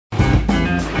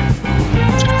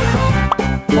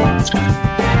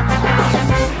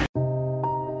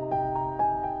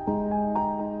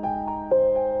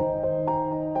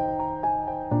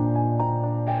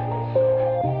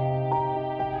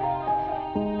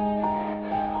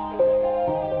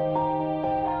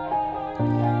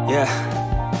Yeah.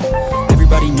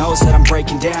 Everybody knows that I'm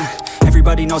breaking down.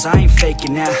 Everybody knows I ain't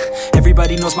faking now.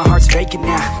 Everybody knows my heart's vacant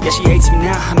now. Yeah, she hates me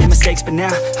now, I made mistakes but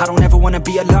now I don't ever wanna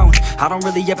be alone. I don't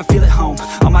really ever feel at home.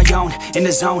 On my own, in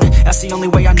the zone, that's the only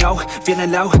way I know.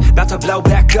 Feeling low, about to blow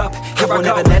back up. I won't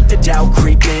ever let the doubt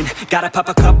creep in. Gotta pop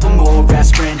a couple more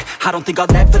aspirin. I don't think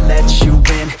I'll ever let you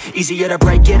in. Easier to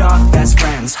break it off as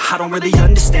friends. I don't really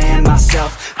understand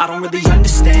myself. I don't really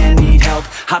understand, need help.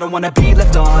 I don't wanna be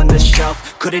left on the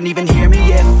shelf. Couldn't even hear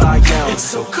me if I yelled. It's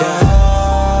so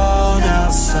cold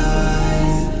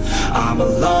outside, I'm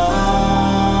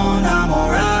alone, I'm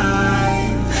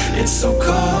alright. It's so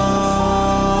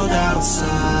cold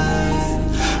outside,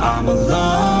 I'm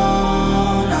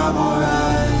alone, I'm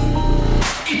alright.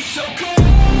 It's so cold.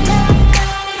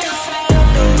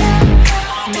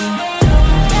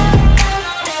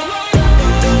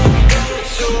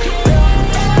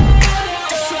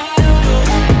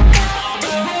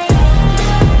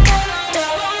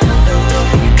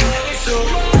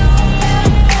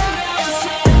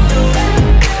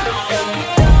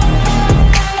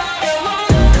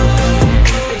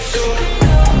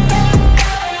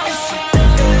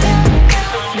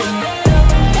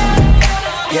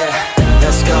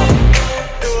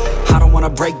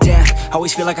 Break down,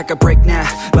 always feel like I could break now,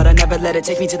 but I never let it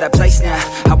take me to that place now.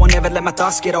 I won't ever let my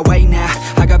thoughts get away now.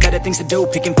 I got better things to do,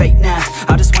 picking fate now.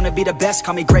 I just wanna be the best,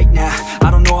 call me great now.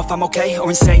 I don't know if I'm okay or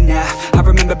insane now. I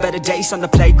remember better days on the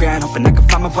playground, hoping I can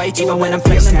find my way even when I'm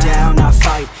feeling down. I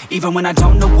fight, even when I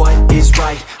don't know what is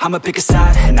right. I'ma pick a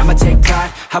side, and I'ma take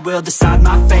pride. I will decide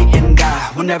my fate, and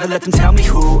I will never let them tell me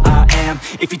who I am.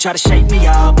 If you try to shape me,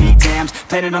 I'll be damned.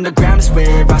 Planet on the ground is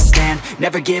where I stand.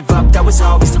 Never give up, that was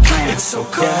always the plan. It's so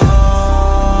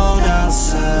cold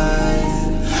outside,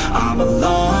 I'm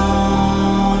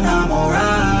alone, I'm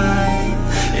alright.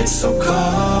 It's so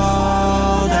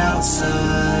cold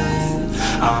outside,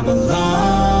 I'm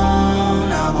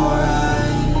alone, I'm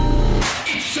alright.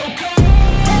 It's so cold.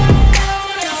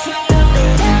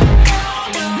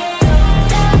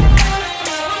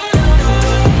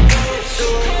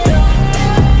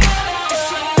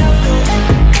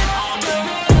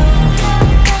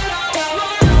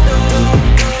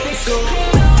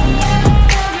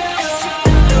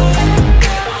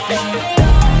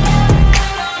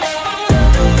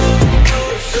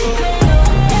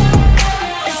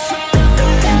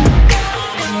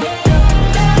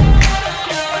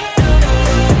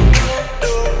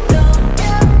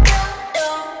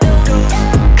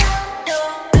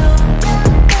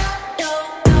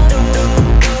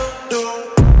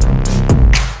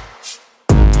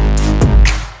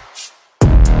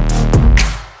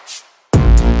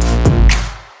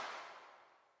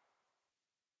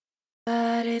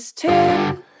 But it's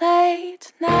too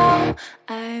late now.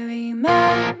 I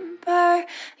remember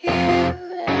you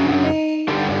and me,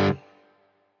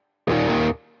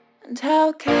 and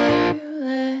how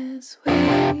careless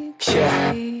we could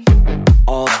be.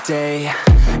 All day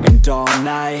and all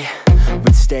night,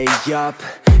 we'd stay up,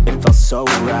 it felt so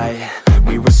right.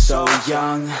 We were so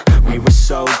young, we were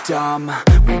so dumb.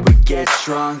 We would get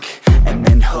drunk and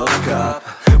then hook up.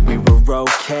 We were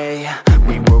okay,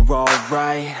 we were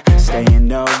alright.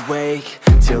 Staying awake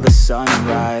till the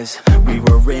sunrise. We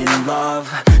were in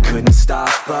love, couldn't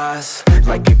stop us.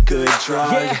 Like a good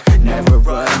drug, never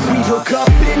run off. We hook up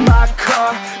in my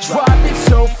car, driving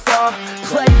so far.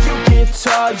 Play your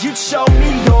guitar, you'd show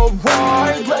me your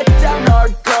art. Let down our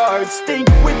guards, think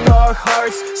with our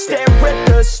hearts. Stare at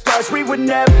the stars, we were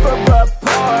never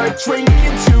apart.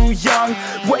 Drinking too young,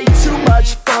 way too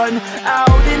much fun.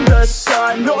 Out in the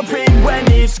sun, or rain when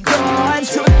it's gone.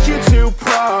 Took you to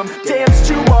prom, dance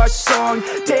to our song.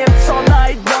 Dance all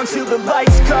night long till the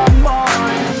lights come on.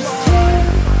 It's too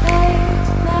late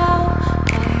now.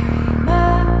 I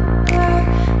remember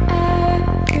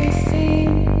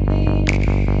everything,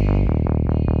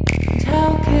 and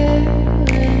how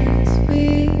careless we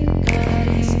got.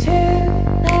 It's too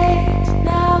late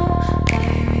now. I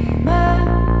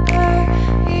remember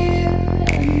you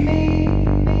and me,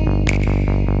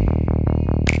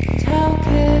 and how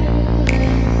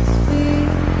careless we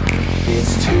got.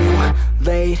 It's too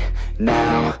late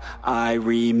now, I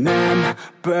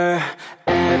remember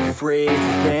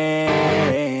everything,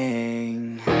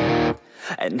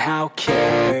 and how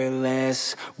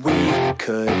careless we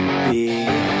could be,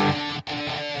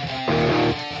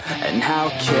 and how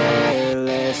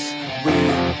careless we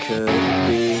could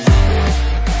be,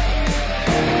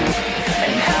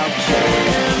 and how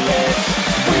careless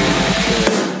we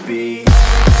could be.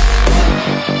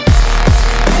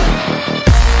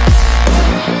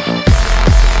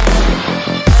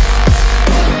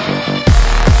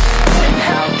 And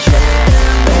how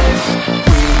careless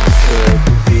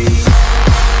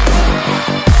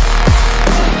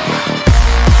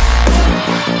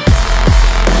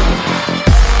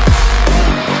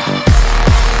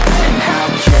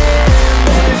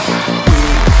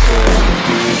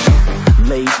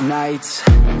nights,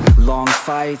 long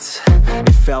fights,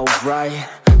 it felt right.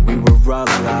 We were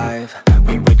alive,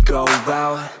 we would go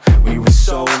out. We were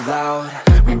so loud,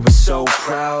 we were so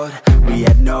proud. We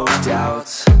had no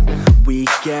doubts.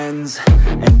 Weekends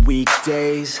and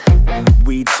weekdays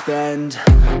we'd spend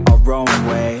our own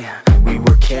way. We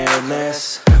were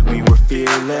careless, we were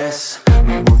fearless,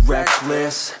 we were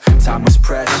reckless. Time was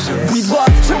precious. We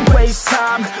loved to waste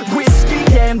time, whiskey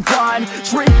and wine,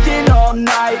 drinking all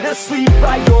night, asleep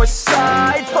by your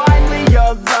side. Finally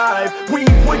alive, we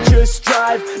would just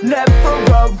drive, never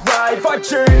arrive. Our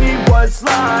journey was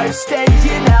live,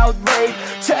 staying out late,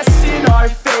 testing our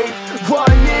fate,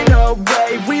 running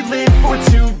away. We live for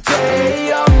today,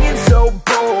 young and so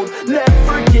bold,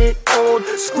 never get old.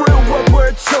 Screw what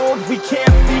we're told, we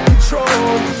can't be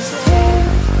controlled.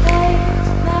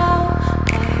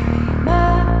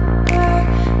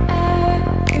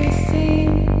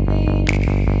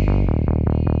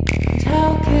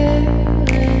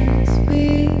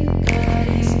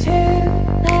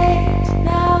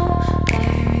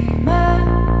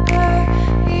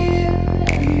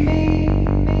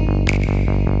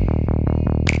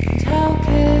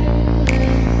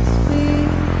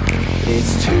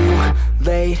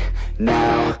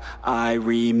 Now I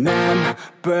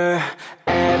remember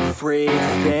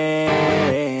everything,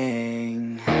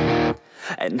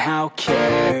 and how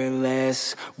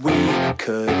careless we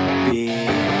could be,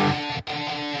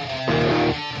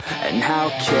 and how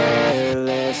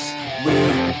careless we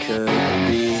could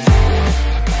be,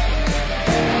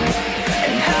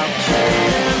 and how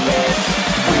careless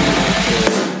we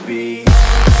could be.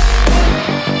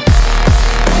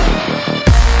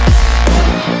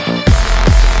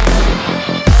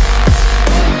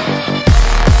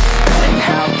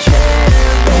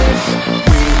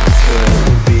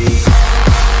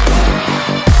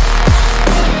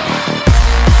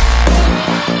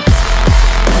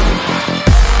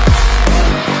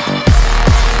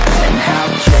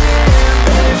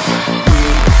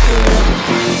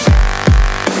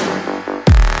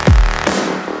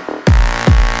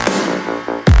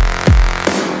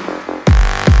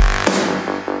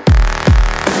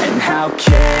 How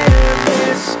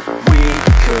careless we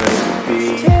could be.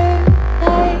 It's too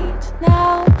late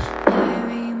now, I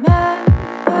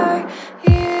remember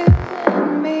you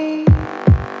and me,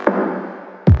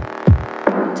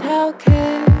 and how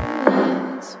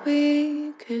careless we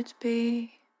could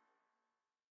be.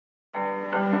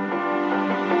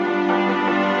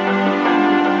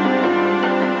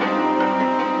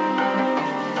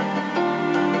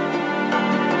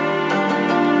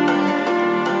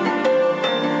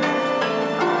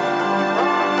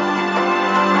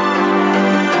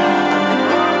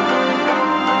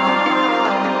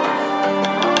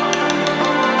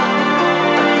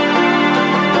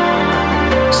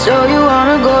 So you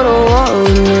wanna go to war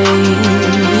with me?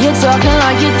 You're talking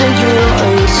like you think you're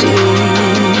royalty.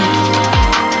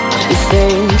 You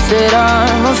think that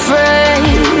I'm afraid,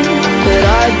 but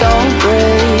I don't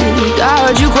break. I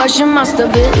heard you question my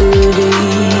stability.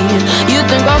 You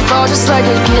think I'll fall just like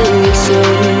a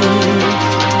guillotine,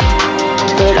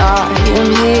 but I am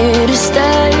here to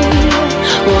stay.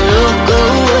 Won't look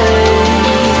away.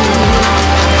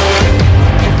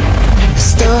 The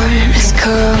storm is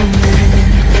coming,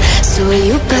 so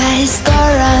you better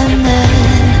start running.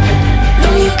 No,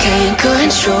 you can't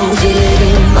control, feel it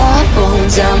in my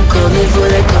bones. I'm coming for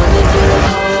the, coming for the.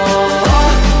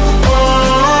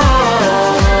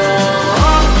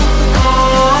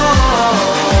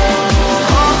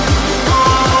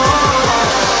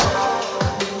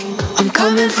 I'm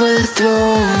coming for the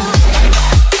throne.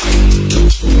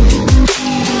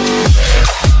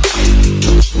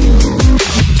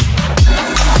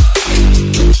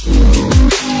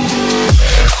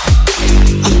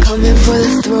 Coming for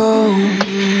the throne.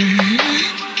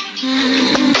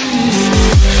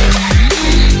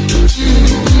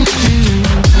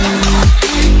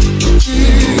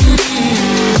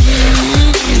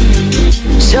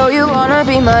 So you wanna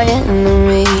be my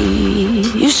enemy?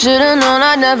 You should've known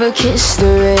I'd never kiss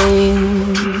the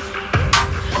rain.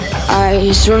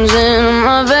 Ice runs in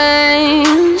my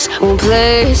veins, won't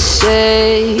play it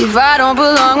safe. I don't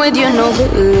belong with your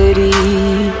nobility.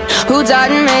 Who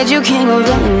died and made you king of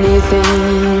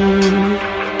anything?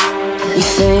 You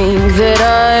think that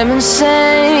I'm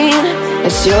insane?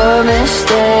 It's your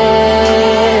mistake.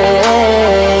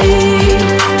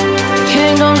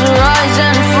 Kingdoms rise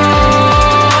and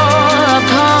fall, I've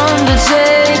come to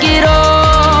take it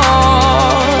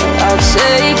all. I'll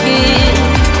take it,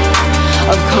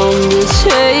 I've come to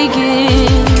take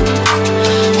it.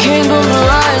 Kingdoms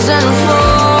rise and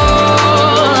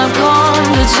fall, I've come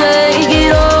to take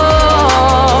it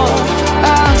all.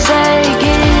 I'll take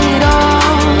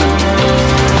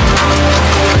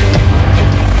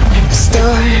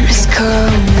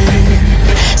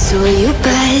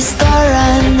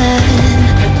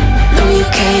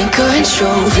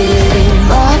control, feel it in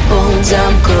my bones.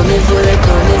 I'm coming for the,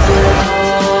 coming for the.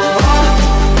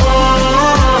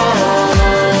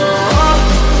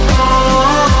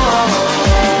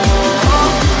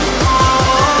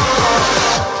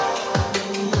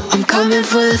 I'm coming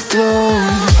for the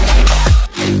throne.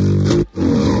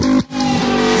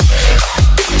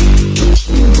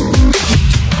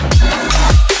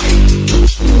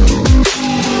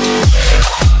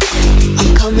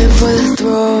 I'm coming for the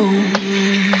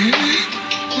throne.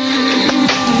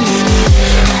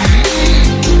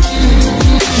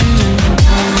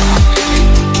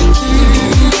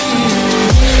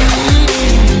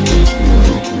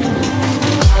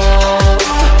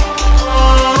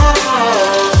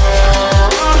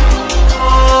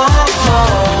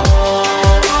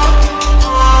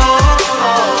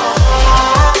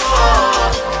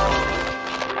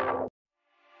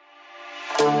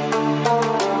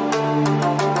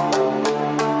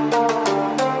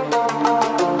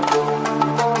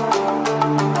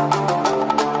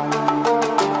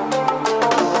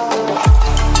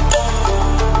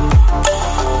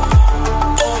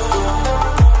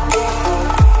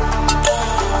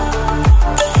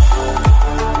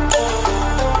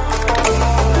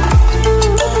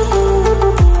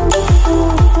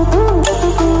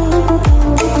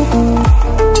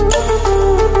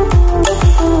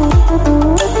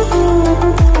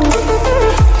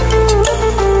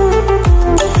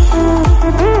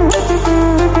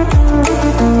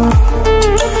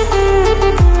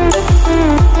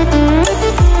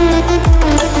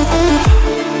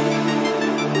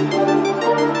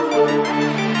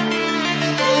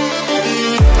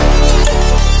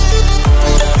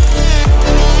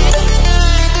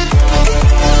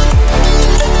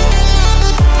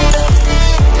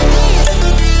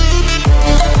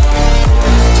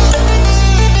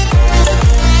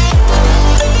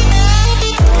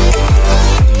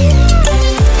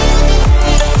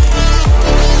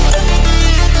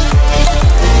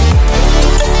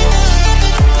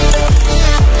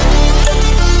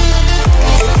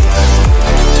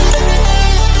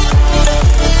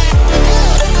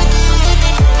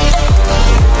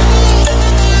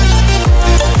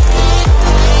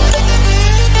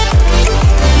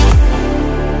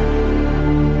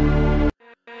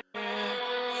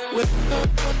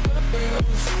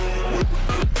 with